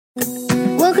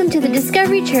Welcome to the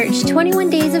Discovery Church 21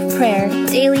 Days of Prayer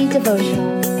Daily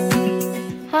Devotional.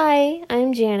 Hi,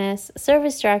 I'm Janice,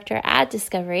 Service Director at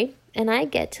Discovery, and I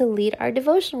get to lead our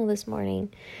devotional this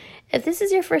morning. If this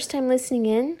is your first time listening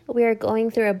in, we are going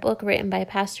through a book written by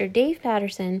Pastor Dave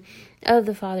Patterson of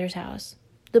the Father's House.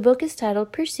 The book is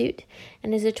titled Pursuit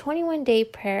and is a 21-day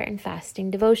prayer and fasting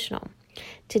devotional.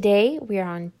 Today, we are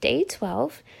on day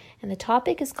 12, and the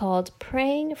topic is called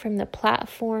Praying from the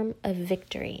Platform of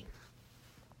Victory.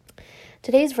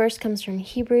 Today's verse comes from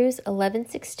Hebrews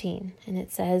 11:16, and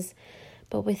it says,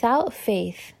 "But without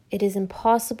faith, it is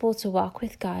impossible to walk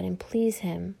with God and please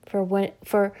Him,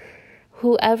 for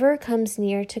whoever comes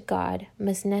near to God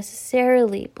must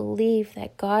necessarily believe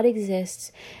that God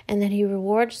exists and that He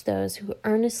rewards those who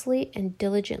earnestly and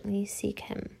diligently seek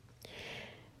Him."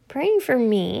 Praying for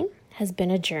me has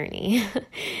been a journey.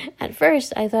 At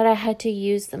first, I thought I had to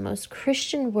use the most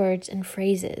Christian words and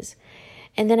phrases.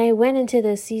 And then I went into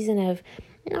this season of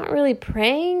not really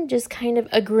praying, just kind of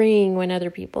agreeing when other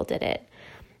people did it.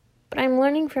 But I'm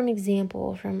learning from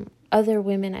example from other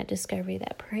women at Discovery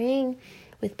that praying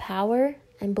with power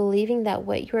and believing that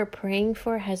what you are praying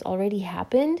for has already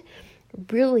happened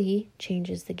really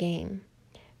changes the game.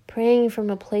 Praying from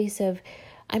a place of,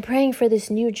 I'm praying for this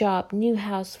new job, new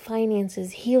house,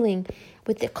 finances, healing,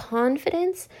 with the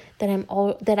confidence that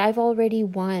I've already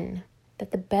won,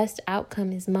 that the best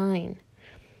outcome is mine.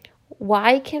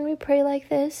 Why can we pray like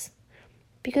this?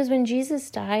 Because when Jesus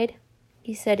died,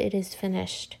 He said, "It is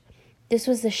finished." This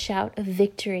was the shout of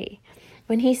victory.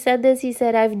 When He said this, He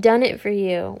said, "I've done it for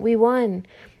you. We won.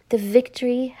 The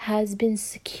victory has been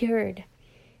secured."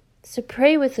 So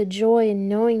pray with a joy in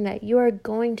knowing that you are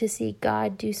going to see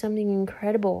God do something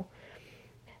incredible.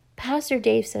 Pastor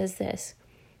Dave says this,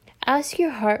 ask your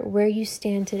heart where you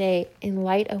stand today in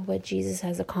light of what Jesus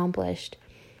has accomplished.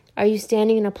 Are you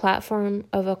standing in a platform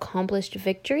of accomplished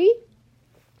victory?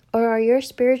 Or are your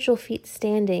spiritual feet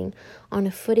standing on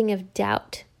a footing of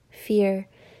doubt, fear,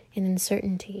 and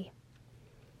uncertainty?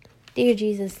 Dear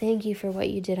Jesus, thank you for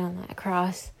what you did on that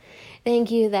cross. Thank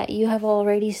you that you have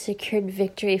already secured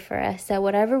victory for us, that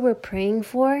whatever we're praying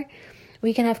for,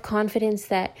 we can have confidence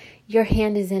that your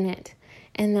hand is in it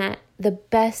and that the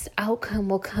best outcome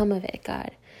will come of it,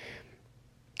 God.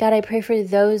 God, I pray for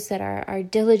those that are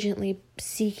diligently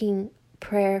seeking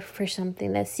prayer for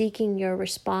something, that's seeking your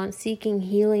response, seeking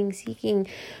healing, seeking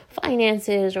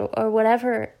finances, or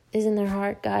whatever is in their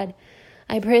heart, God.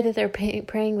 I pray that they're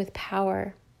praying with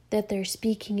power, that they're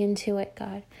speaking into it,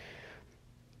 God.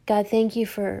 God, thank you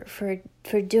for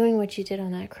doing what you did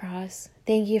on that cross.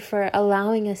 Thank you for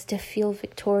allowing us to feel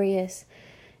victorious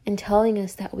and telling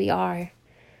us that we are.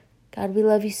 God, we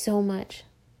love you so much.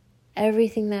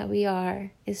 Everything that we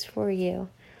are is for you.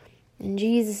 In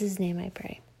Jesus' name I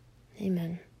pray.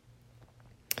 Amen.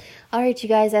 All right, you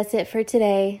guys, that's it for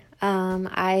today.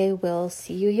 I will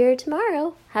see you here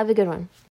tomorrow. Have a good one.